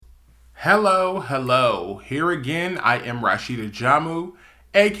Hello. Here again, I am Rashida Jamu,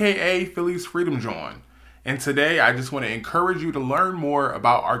 aka Philly's Phreedomjawn. And today I just want to encourage you to learn more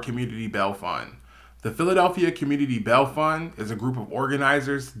about our Community Bail Fund. The Philadelphia Community Bail Fund is a group of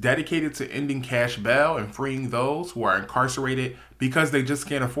organizers dedicated to ending cash bail and freeing those who are incarcerated because they just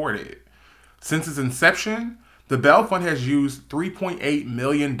can't afford it. Since its inception, the Bail Fund has used $3.8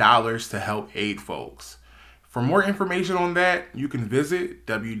 million to help aid folks. For more information on that, you can visit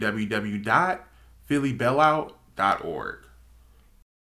www.phillybailout.org.